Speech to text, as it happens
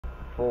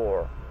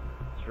4,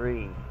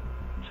 3,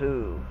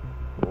 2,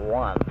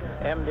 1.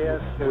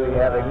 MDS, we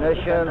have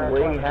ignition,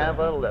 we have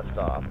a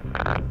liftoff.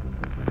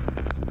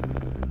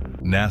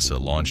 NASA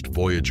launched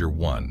Voyager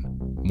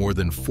 1 more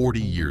than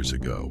 40 years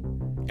ago,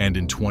 and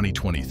in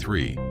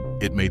 2023,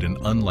 it made an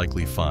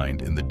unlikely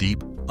find in the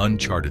deep,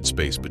 uncharted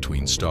space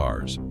between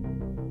stars.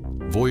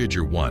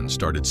 Voyager 1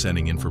 started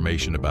sending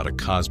information about a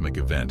cosmic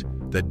event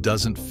that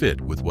doesn't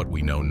fit with what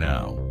we know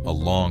now, a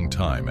long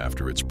time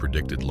after its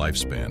predicted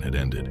lifespan had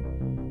ended.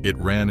 It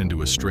ran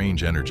into a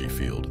strange energy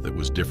field that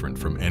was different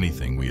from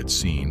anything we had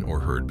seen or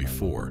heard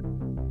before.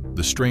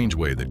 The strange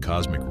way that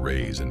cosmic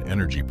rays and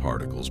energy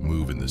particles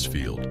move in this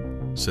field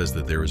says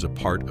that there is a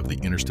part of the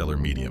interstellar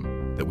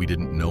medium that we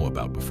didn't know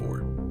about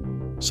before.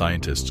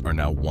 Scientists are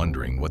now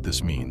wondering what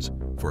this means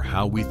for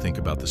how we think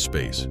about the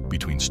space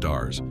between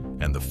stars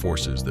and the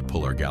forces that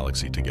pull our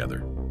galaxy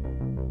together.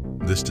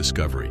 This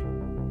discovery,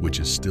 which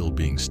is still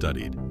being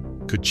studied,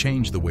 could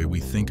change the way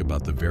we think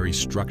about the very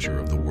structure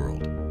of the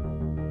world.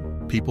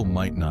 People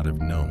might not have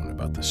known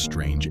about the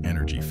strange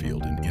energy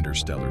field in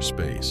interstellar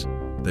space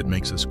that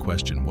makes us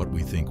question what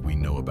we think we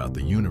know about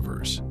the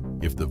universe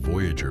if the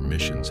Voyager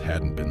missions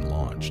hadn't been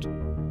launched.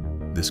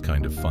 This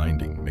kind of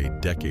finding,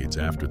 made decades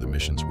after the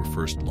missions were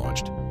first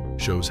launched,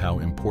 shows how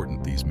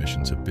important these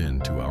missions have been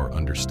to our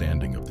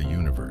understanding of the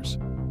universe.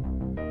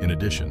 In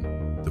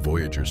addition, the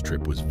Voyager's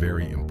trip was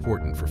very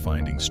important for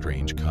finding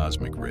strange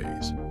cosmic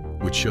rays,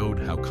 which showed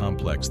how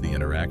complex the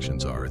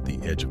interactions are at the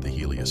edge of the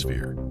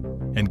heliosphere,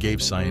 and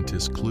gave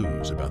scientists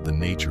clues about the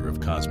nature of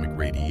cosmic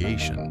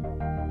radiation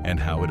and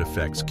how it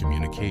affects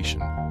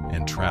communication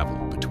and travel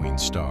between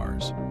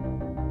stars.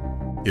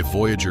 If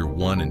Voyager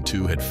 1 and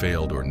 2 had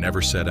failed or never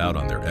set out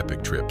on their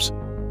epic trips,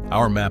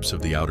 our maps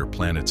of the outer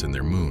planets and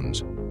their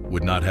moons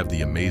would not have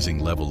the amazing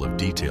level of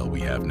detail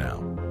we have now.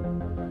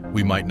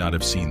 We might not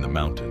have seen the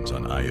mountains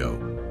on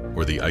Io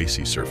or the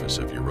icy surface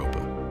of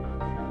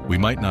Europa. We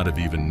might not have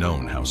even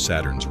known how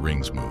Saturn's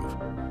rings move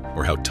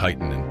or how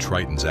Titan and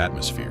Triton's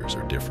atmospheres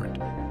are different.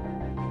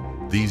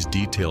 These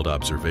detailed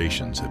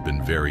observations have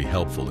been very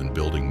helpful in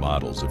building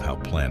models of how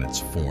planets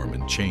form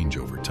and change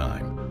over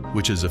time,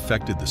 which has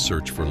affected the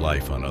search for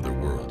life on other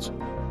worlds.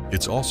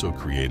 It's also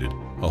created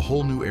a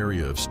whole new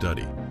area of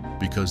study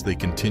because they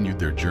continued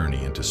their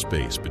journey into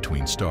space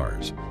between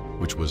stars,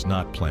 which was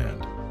not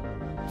planned.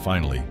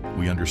 Finally,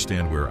 we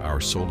understand where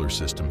our solar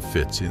system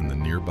fits in the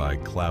nearby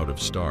cloud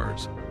of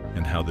stars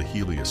and how the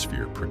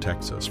heliosphere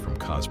protects us from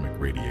cosmic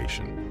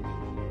radiation.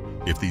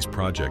 If these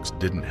projects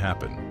didn't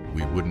happen,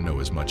 we wouldn't know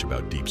as much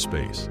about deep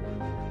space,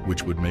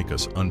 which would make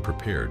us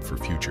unprepared for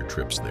future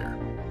trips there.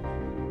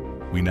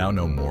 We now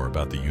know more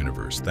about the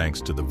universe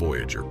thanks to the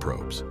Voyager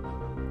probes.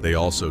 They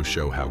also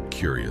show how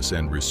curious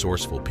and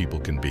resourceful people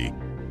can be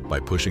by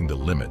pushing the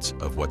limits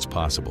of what's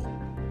possible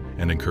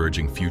and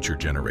encouraging future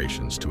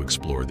generations to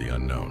explore the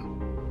unknown.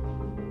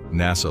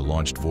 NASA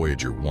launched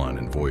Voyager 1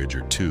 and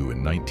Voyager 2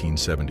 in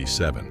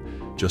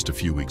 1977, just a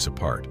few weeks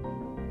apart.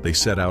 They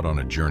set out on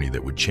a journey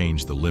that would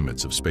change the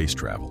limits of space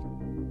travel.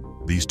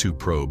 These two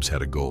probes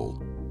had a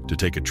goal: to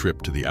take a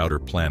trip to the outer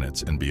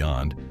planets and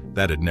beyond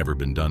that had never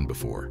been done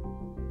before.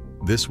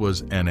 This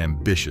was an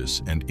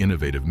ambitious and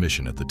innovative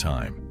mission at the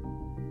time.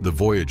 The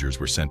Voyagers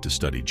were sent to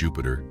study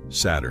Jupiter,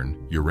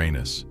 Saturn,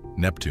 Uranus,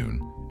 Neptune,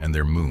 and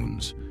their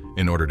moons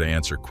in order to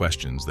answer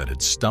questions that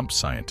had stumped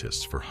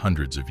scientists for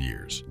hundreds of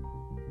years.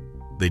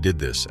 They did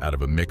this out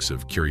of a mix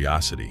of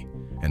curiosity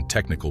and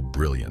technical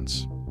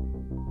brilliance.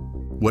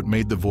 What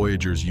made the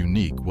Voyagers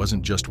unique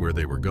wasn't just where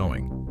they were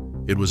going.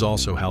 It was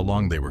also how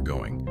long they were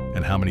going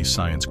and how many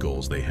science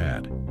goals they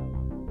had.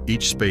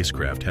 Each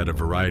spacecraft had a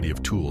variety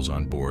of tools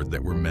on board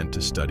that were meant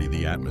to study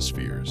the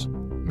atmospheres,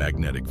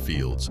 magnetic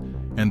fields,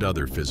 and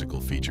other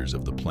physical features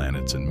of the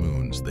planets and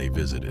moons they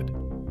visited.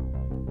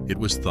 It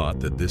was thought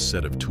that this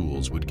set of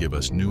tools would give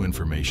us new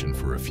information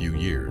for a few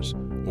years,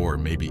 or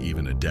maybe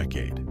even a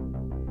decade.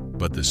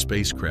 But the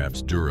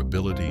spacecraft's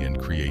durability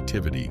and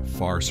creativity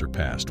far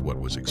surpassed what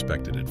was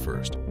expected at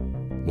first.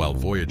 While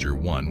Voyager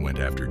 1 went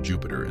after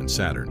Jupiter and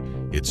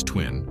Saturn, its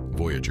twin,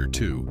 Voyager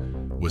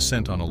 2, was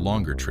sent on a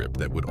longer trip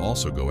that would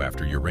also go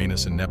after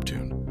Uranus and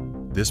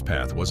Neptune. This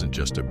path wasn't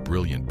just a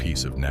brilliant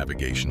piece of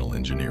navigational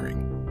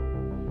engineering.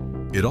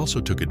 It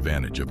also took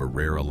advantage of a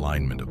rare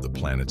alignment of the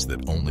planets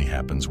that only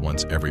happens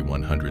once every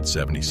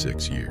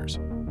 176 years.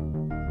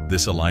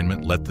 This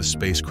alignment let the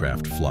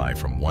spacecraft fly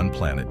from one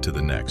planet to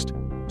the next,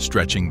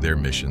 stretching their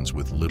missions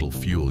with little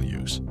fuel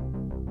use.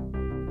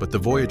 But the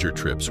Voyager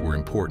trips were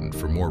important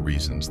for more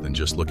reasons than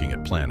just looking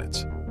at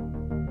planets.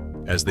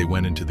 As they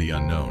went into the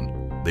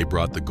unknown, they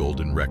brought the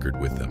golden record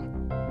with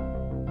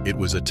them. It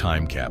was a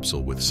time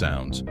capsule with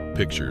sounds,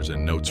 pictures,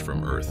 and notes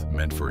from Earth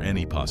meant for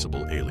any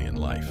possible alien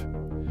life.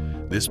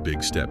 This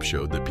big step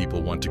showed that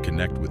people want to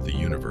connect with the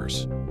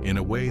universe in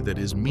a way that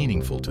is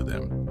meaningful to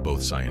them,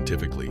 both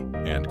scientifically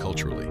and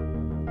culturally.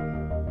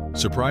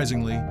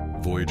 Surprisingly,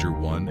 Voyager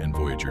 1 and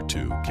Voyager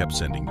 2 kept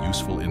sending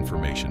useful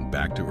information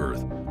back to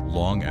Earth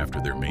long after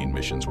their main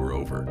missions were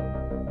over.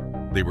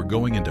 They were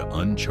going into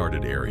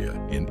uncharted area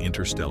in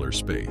interstellar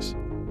space.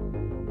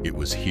 It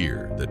was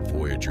here that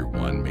Voyager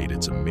 1 made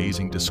its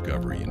amazing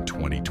discovery in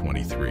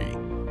 2023,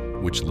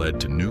 which led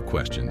to new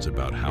questions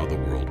about how the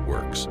world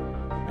works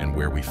and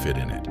where we fit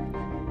in it.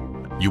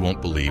 You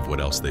won't believe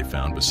what else they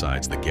found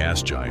besides the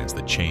gas giants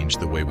that changed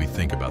the way we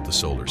think about the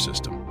solar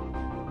system.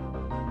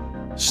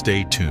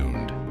 Stay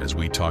tuned as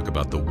we talk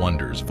about the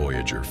wonders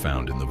Voyager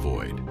found in the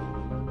void.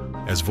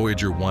 As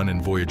Voyager 1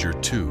 and Voyager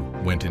 2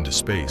 went into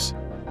space,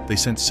 they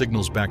sent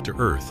signals back to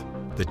Earth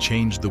that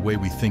changed the way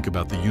we think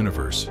about the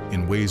universe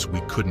in ways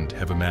we couldn't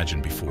have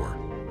imagined before.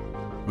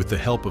 With the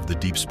help of the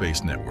Deep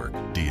Space Network,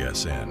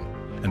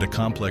 DSN, and a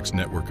complex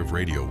network of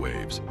radio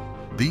waves,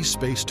 these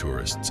space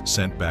tourists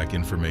sent back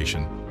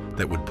information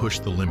that would push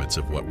the limits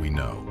of what we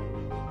know.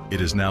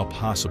 It is now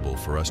possible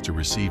for us to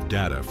receive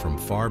data from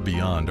far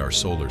beyond our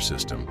solar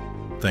system,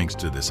 thanks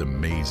to this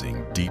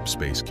amazing deep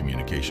space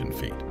communication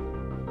feat.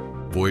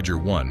 Voyager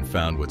 1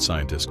 found what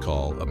scientists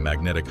call a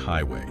magnetic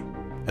highway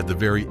at the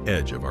very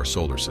edge of our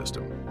solar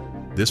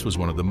system. This was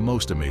one of the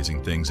most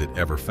amazing things it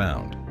ever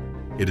found.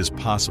 It is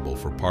possible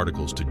for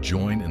particles to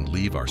join and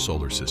leave our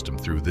solar system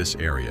through this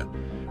area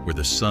where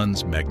the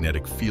sun's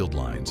magnetic field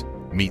lines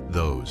meet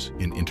those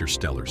in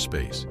interstellar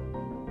space.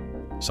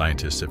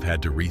 Scientists have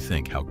had to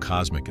rethink how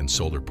cosmic and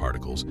solar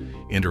particles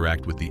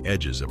interact with the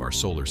edges of our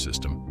solar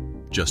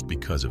system just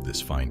because of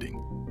this finding.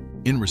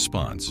 In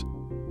response,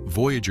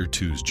 Voyager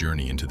 2's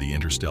journey into the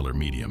interstellar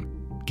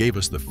medium gave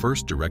us the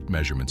first direct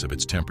measurements of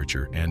its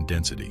temperature and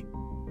density,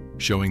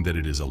 showing that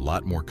it is a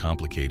lot more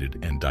complicated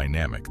and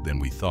dynamic than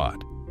we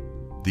thought.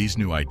 These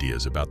new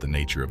ideas about the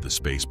nature of the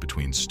space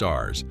between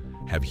stars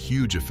have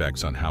huge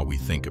effects on how we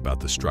think about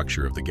the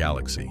structure of the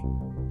galaxy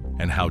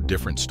and how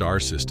different star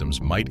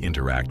systems might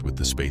interact with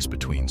the space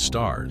between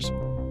stars.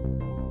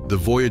 The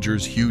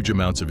Voyager's huge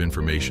amounts of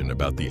information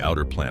about the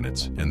outer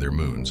planets and their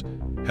moons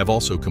have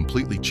also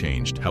completely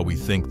changed how we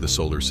think the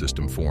solar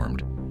system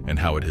formed and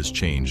how it has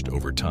changed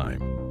over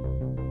time.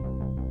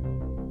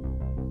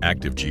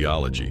 Active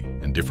geology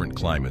and different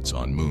climates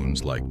on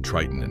moons like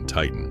Triton and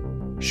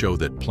Titan show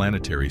that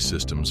planetary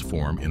systems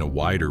form in a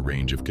wider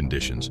range of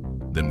conditions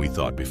than we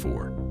thought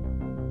before.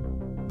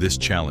 This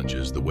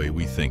challenges the way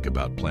we think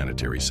about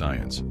planetary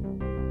science.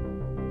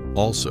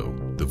 Also,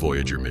 the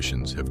Voyager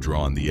missions have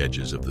drawn the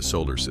edges of the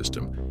solar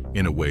system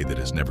in a way that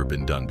has never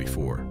been done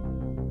before.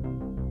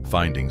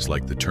 Findings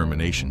like the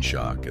termination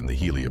shock and the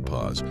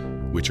heliopause,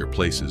 which are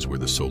places where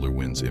the solar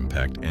wind's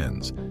impact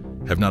ends,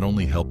 have not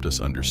only helped us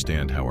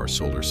understand how our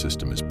solar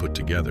system is put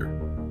together,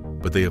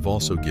 but they have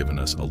also given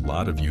us a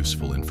lot of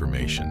useful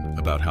information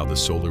about how the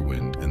solar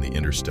wind and the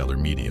interstellar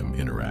medium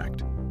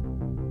interact.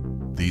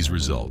 These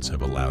results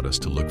have allowed us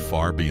to look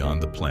far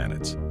beyond the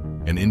planets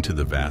and into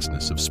the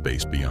vastness of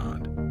space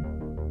beyond.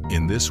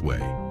 In this way,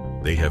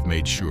 they have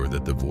made sure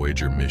that the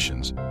Voyager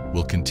missions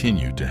will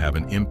continue to have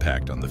an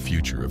impact on the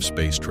future of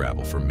space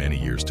travel for many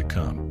years to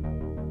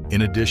come.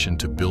 In addition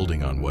to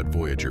building on what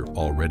Voyager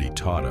already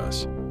taught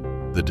us,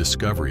 the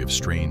discovery of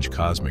strange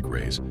cosmic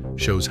rays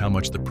shows how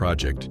much the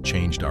project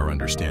changed our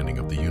understanding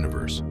of the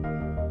universe.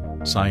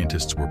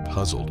 Scientists were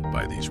puzzled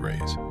by these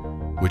rays,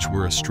 which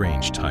were a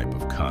strange type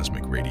of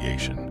cosmic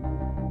radiation.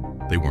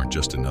 They weren't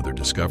just another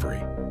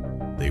discovery.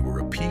 They were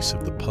a piece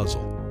of the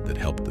puzzle that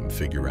helped them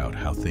figure out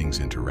how things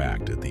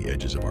interact at the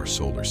edges of our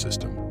solar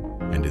system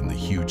and in the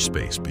huge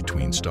space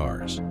between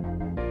stars.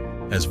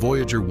 As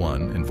Voyager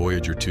 1 and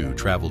Voyager 2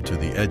 traveled to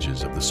the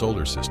edges of the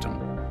solar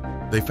system,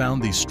 they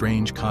found these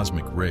strange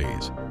cosmic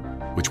rays,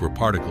 which were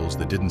particles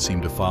that didn't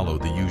seem to follow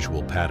the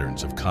usual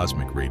patterns of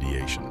cosmic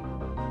radiation.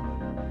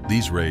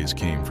 These rays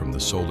came from the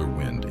solar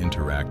wind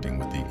interacting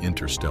with the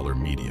interstellar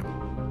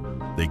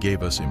medium. They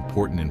gave us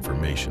important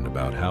information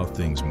about how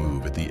things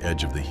move at the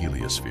edge of the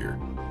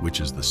heliosphere, which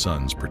is the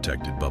sun's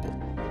protected bubble.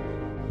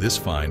 This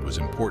find was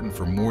important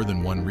for more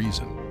than one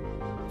reason.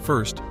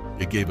 First,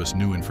 it gave us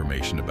new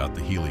information about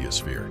the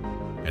heliosphere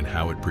and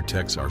how it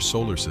protects our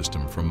solar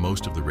system from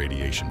most of the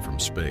radiation from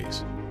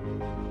space.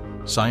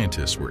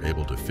 Scientists were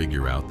able to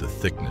figure out the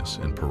thickness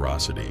and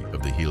porosity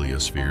of the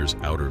heliosphere's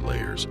outer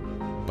layers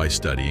by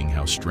studying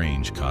how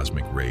strange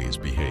cosmic rays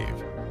behave.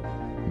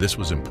 This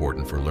was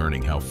important for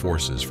learning how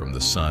forces from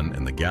the sun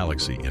and the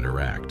galaxy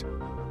interact.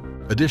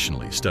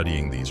 Additionally,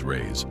 studying these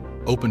rays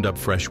opened up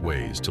fresh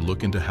ways to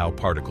look into how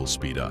particles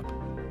speed up.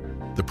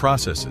 The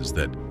processes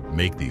that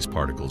make these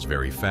particles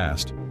very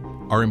fast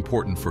are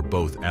important for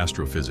both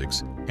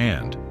astrophysics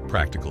and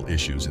practical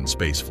issues in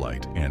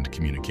spaceflight and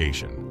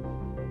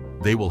communication.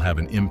 They will have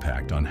an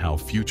impact on how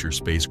future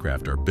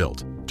spacecraft are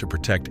built to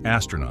protect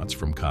astronauts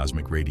from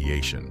cosmic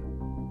radiation.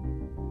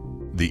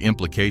 The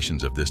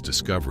implications of this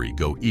discovery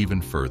go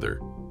even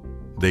further.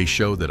 They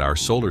show that our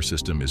solar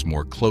system is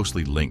more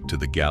closely linked to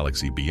the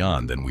galaxy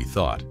beyond than we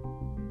thought.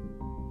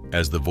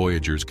 As the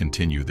Voyagers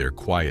continue their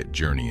quiet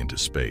journey into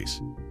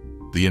space,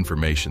 the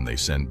information they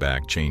send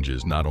back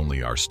changes not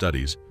only our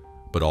studies,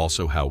 but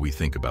also how we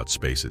think about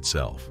space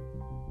itself.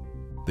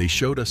 They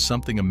showed us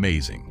something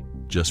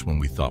amazing just when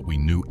we thought we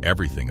knew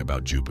everything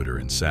about Jupiter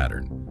and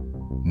Saturn.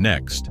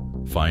 Next,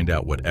 find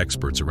out what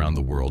experts around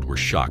the world were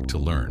shocked to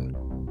learn.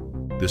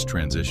 This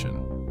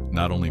transition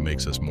not only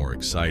makes us more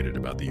excited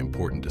about the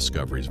important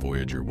discoveries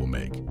Voyager will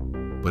make,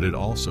 but it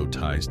also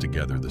ties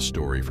together the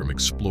story from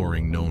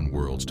exploring known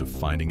worlds to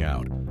finding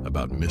out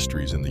about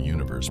mysteries in the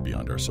universe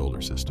beyond our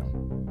solar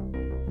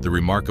system. The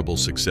remarkable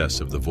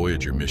success of the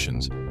Voyager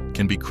missions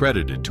can be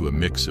credited to a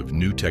mix of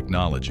new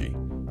technology,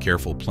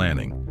 careful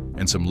planning,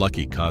 and some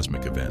lucky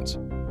cosmic events.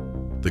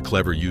 The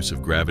clever use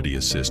of gravity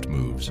assist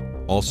moves,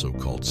 also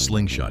called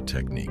slingshot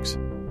techniques,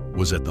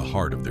 was at the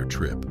heart of their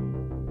trip.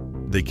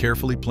 They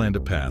carefully planned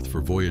a path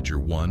for Voyager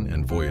 1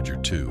 and Voyager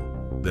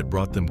 2 that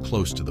brought them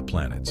close to the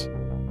planets.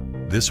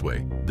 This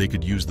way, they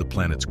could use the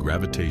planet's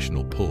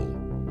gravitational pull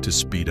to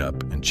speed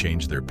up and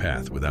change their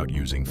path without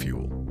using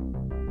fuel.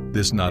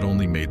 This not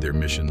only made their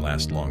mission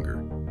last longer,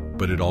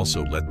 but it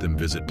also let them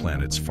visit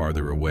planets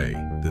farther away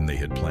than they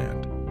had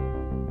planned.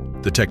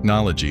 The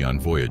technology on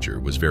Voyager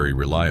was very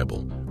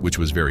reliable, which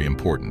was very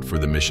important for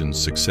the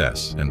mission's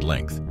success and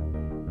length.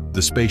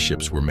 The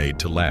spaceships were made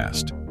to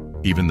last,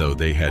 even though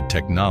they had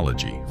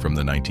technology from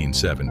the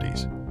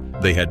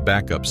 1970s. They had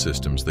backup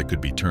systems that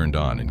could be turned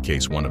on in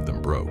case one of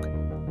them broke.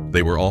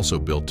 They were also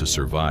built to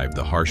survive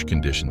the harsh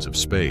conditions of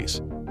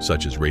space,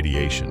 such as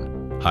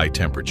radiation, high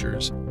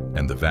temperatures,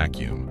 and the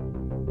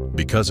vacuum.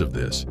 Because of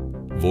this,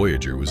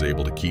 Voyager was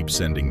able to keep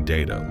sending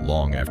data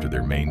long after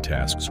their main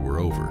tasks were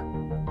over.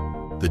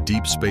 The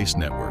Deep Space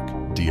Network,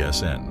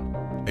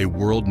 DSN, a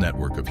world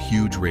network of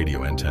huge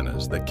radio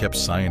antennas that kept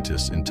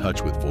scientists in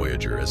touch with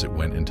Voyager as it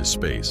went into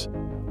space,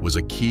 was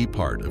a key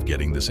part of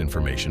getting this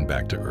information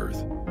back to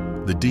Earth.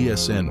 The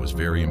DSN was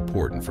very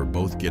important for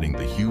both getting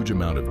the huge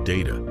amount of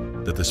data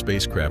that the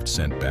spacecraft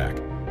sent back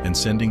and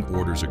sending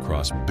orders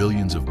across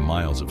billions of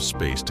miles of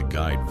space to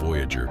guide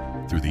Voyager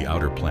through the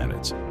outer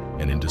planets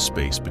and into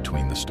space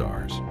between the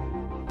stars.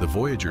 The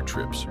Voyager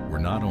trips were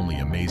not only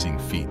amazing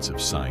feats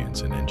of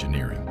science and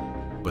engineering,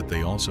 but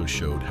they also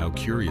showed how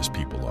curious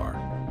people are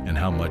and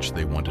how much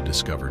they want to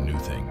discover new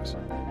things.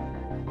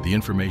 The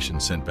information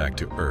sent back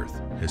to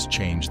Earth has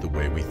changed the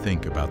way we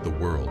think about the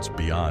worlds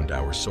beyond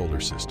our solar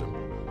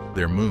system,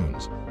 their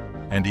moons,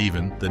 and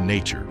even the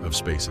nature of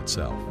space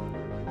itself.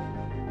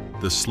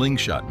 The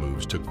slingshot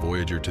moves took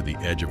Voyager to the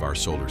edge of our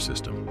solar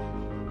system.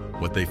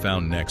 What they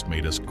found next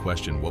made us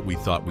question what we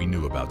thought we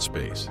knew about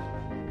space.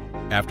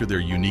 After their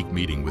unique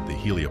meeting with the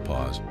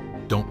heliopause,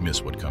 don't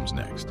miss what comes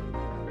next.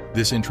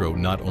 This intro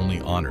not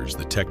only honors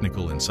the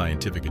technical and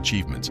scientific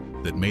achievements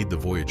that made the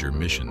Voyager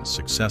mission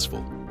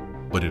successful,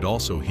 but it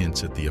also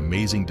hints at the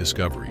amazing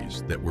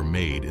discoveries that were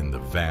made in the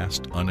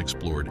vast,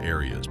 unexplored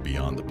areas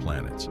beyond the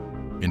planets,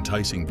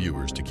 enticing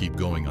viewers to keep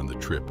going on the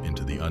trip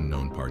into the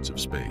unknown parts of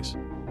space.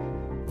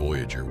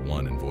 Voyager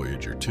 1 and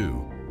Voyager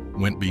 2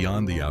 went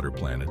beyond the outer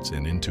planets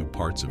and into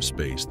parts of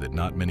space that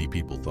not many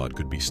people thought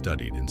could be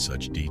studied in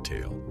such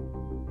detail.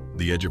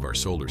 The edge of our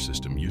solar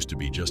system used to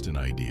be just an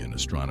idea in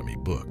astronomy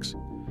books,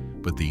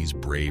 but these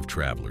brave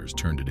travelers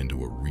turned it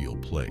into a real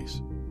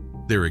place.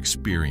 Their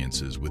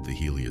experiences with the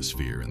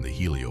heliosphere and the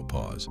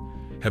heliopause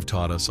have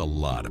taught us a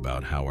lot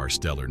about how our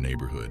stellar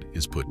neighborhood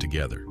is put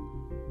together.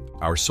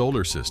 Our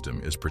solar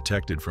system is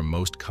protected from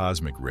most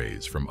cosmic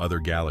rays from other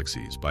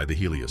galaxies by the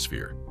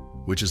heliosphere,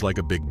 which is like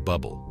a big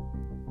bubble.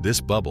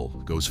 This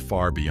bubble goes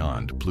far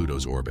beyond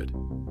Pluto's orbit.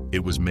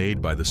 It was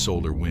made by the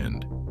solar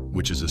wind,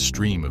 which is a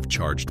stream of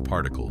charged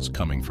particles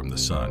coming from the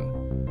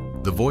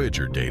sun. The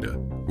Voyager data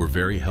were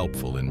very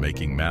helpful in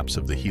making maps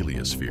of the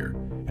heliosphere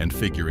and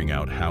figuring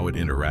out how it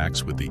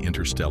interacts with the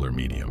interstellar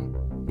medium,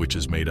 which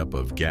is made up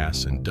of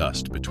gas and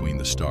dust between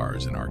the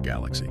stars in our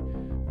galaxy.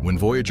 When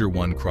Voyager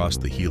 1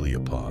 crossed the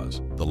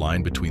heliopause, the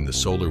line between the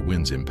solar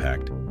wind's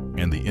impact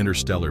and the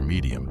interstellar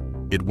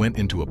medium, it went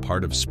into a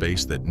part of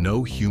space that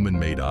no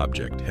human-made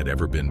object had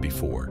ever been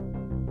before.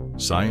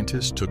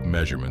 Scientists took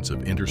measurements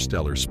of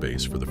interstellar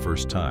space for the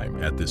first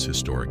time at this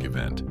historic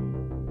event.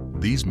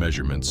 These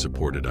measurements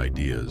supported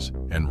ideas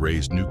and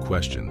raised new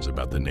questions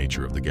about the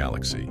nature of the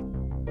galaxy.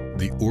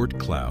 The Oort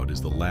cloud is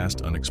the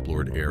last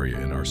unexplored area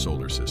in our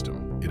solar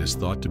system. It is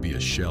thought to be a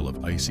shell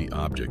of icy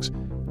objects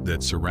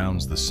that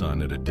surrounds the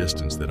sun at a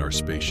distance that our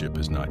spaceship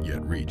has not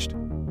yet reached.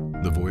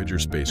 The Voyager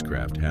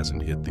spacecraft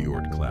hasn't hit the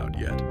Oort cloud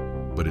yet,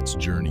 but its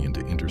journey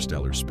into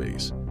interstellar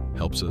space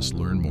helps us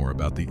learn more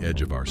about the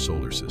edge of our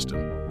solar system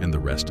and the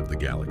rest of the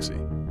galaxy.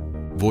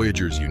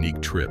 Voyager's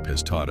unique trip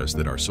has taught us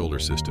that our solar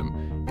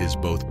system is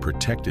both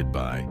protected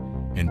by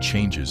and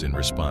changes in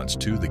response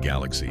to the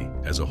galaxy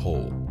as a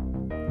whole.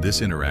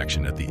 This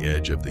interaction at the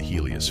edge of the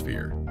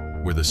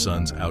heliosphere, where the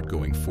sun's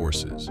outgoing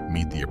forces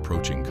meet the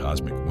approaching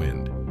cosmic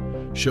wind,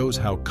 shows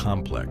how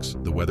complex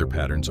the weather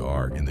patterns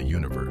are in the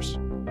universe.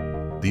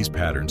 These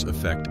patterns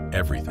affect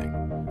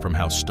everything, from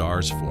how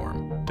stars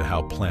form to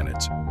how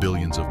planets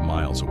billions of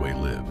miles away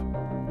live.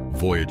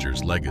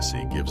 Voyager's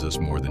legacy gives us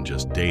more than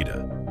just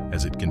data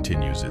as it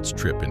continues its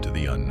trip into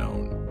the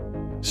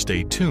unknown.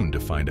 Stay tuned to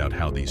find out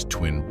how these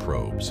twin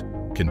probes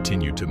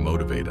continue to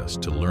motivate us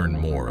to learn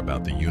more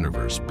about the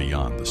universe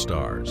beyond the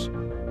stars.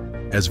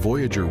 As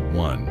Voyager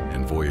 1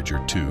 and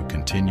Voyager 2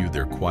 continue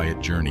their quiet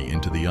journey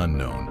into the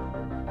unknown,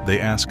 they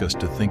ask us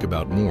to think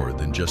about more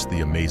than just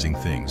the amazing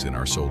things in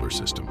our solar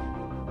system.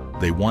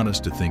 They want us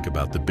to think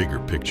about the bigger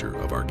picture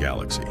of our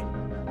galaxy.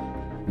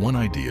 One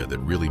idea that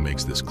really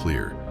makes this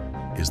clear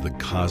is the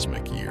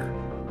cosmic year.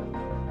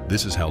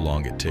 This is how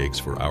long it takes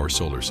for our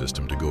solar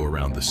system to go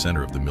around the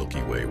center of the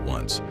Milky Way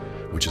once,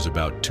 which is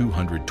about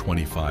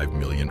 225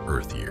 million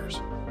Earth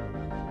years.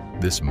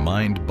 This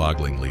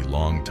mind-bogglingly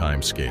long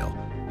time scale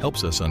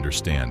helps us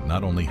understand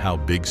not only how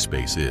big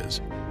space is,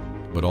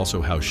 but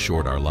also how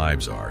short our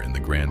lives are in the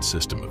grand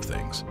system of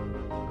things.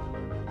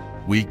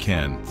 We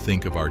can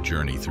think of our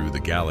journey through the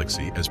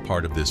galaxy as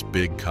part of this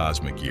big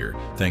cosmic year,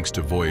 thanks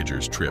to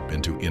Voyager's trip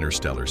into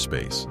interstellar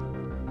space.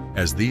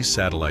 As these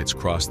satellites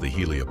cross the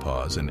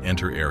heliopause and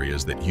enter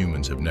areas that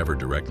humans have never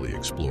directly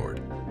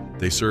explored,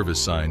 they serve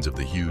as signs of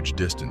the huge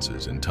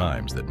distances and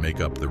times that make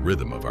up the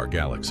rhythm of our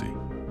galaxy.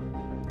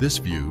 This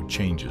view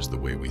changes the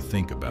way we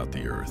think about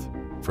the Earth,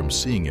 from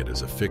seeing it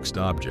as a fixed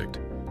object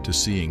to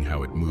seeing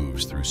how it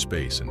moves through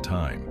space and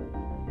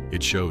time.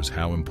 It shows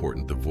how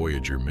important the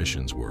Voyager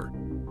missions were,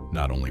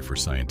 not only for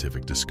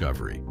scientific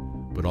discovery,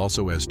 but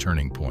also as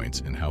turning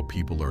points in how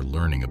people are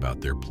learning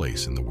about their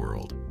place in the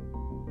world.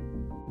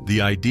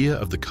 The idea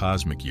of the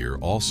cosmic year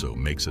also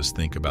makes us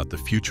think about the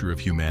future of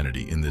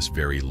humanity in this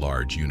very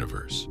large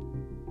universe.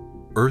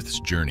 Earth's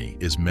journey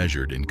is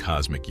measured in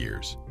cosmic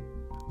years.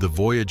 The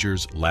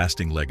Voyager's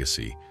lasting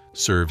legacy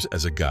serves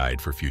as a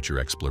guide for future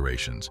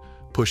explorations,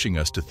 pushing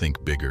us to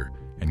think bigger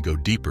and go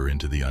deeper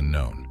into the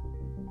unknown.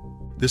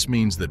 This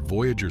means that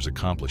Voyager's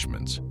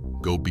accomplishments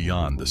go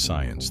beyond the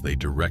science they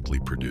directly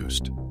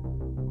produced.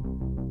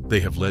 They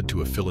have led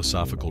to a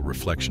philosophical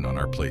reflection on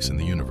our place in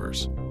the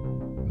universe.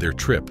 Their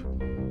trip,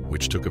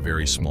 which took a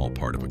very small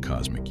part of a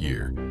cosmic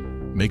year,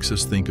 makes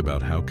us think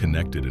about how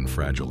connected and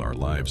fragile our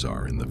lives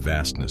are in the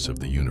vastness of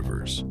the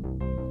universe.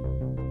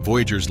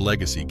 Voyager's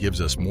legacy gives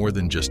us more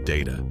than just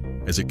data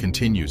as it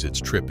continues its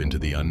trip into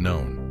the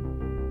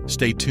unknown.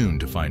 Stay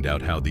tuned to find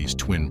out how these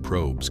twin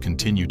probes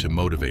continue to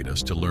motivate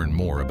us to learn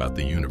more about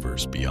the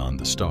universe beyond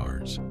the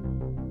stars.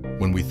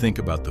 When we think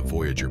about the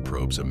Voyager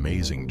probe's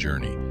amazing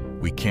journey,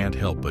 we can't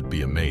help but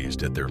be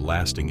amazed at their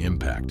lasting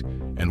impact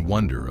and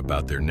wonder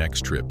about their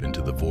next trip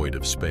into the void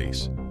of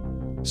space.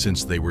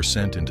 Since they were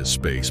sent into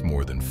space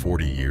more than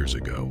 40 years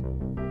ago,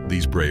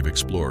 these brave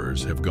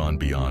explorers have gone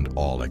beyond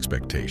all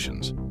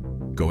expectations,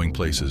 going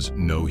places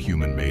no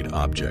human-made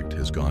object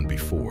has gone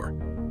before,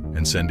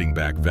 and sending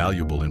back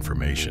valuable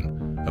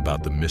information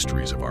about the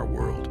mysteries of our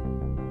world.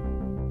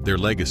 Their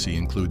legacy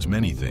includes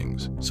many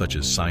things, such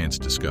as science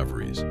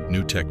discoveries,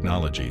 new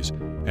technologies,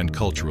 and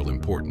cultural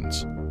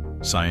importance.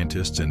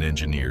 Scientists and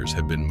engineers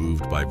have been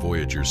moved by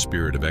Voyager's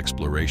spirit of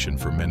exploration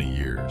for many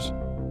years.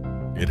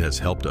 It has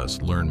helped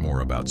us learn more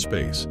about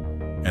space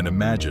and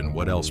imagine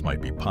what else might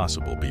be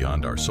possible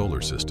beyond our solar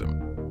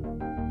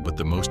system. But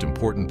the most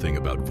important thing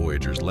about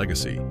Voyager's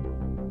legacy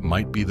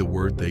might be the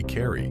word they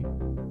carry,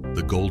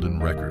 the golden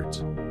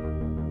records.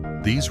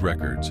 These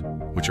records,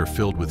 which are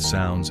filled with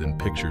sounds and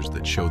pictures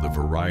that show the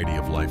variety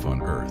of life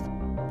on Earth,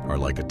 are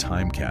like a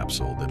time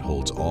capsule that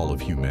holds all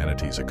of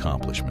humanity's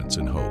accomplishments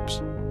and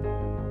hopes.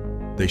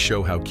 They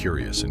show how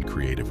curious and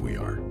creative we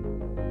are.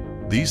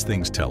 These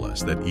things tell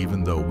us that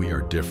even though we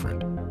are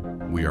different,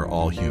 we are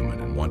all human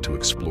and want to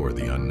explore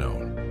the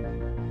unknown.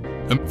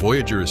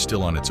 Voyager is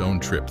still on its own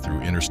trip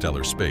through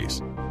interstellar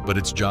space, but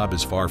its job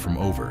is far from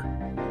over.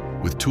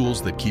 With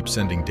tools that keep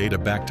sending data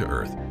back to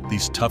Earth,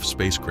 these tough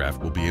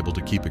spacecraft will be able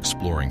to keep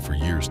exploring for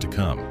years to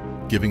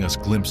come, giving us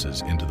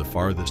glimpses into the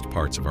farthest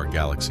parts of our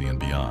galaxy and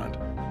beyond.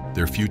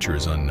 Their future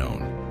is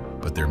unknown,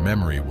 but their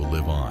memory will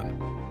live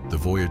on. The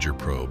Voyager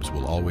probes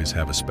will always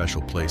have a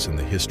special place in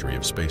the history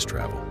of space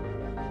travel.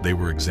 They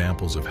were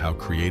examples of how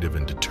creative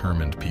and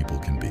determined people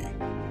can be.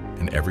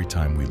 And every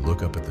time we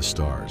look up at the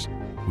stars,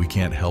 we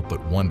can't help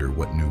but wonder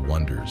what new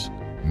wonders,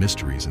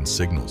 mysteries, and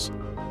signals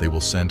they will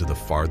send to the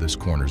farthest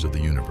corners of the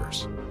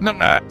universe.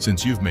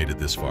 Since you've made it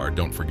this far,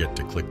 don't forget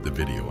to click the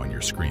video on your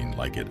screen,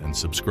 like it, and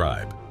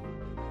subscribe.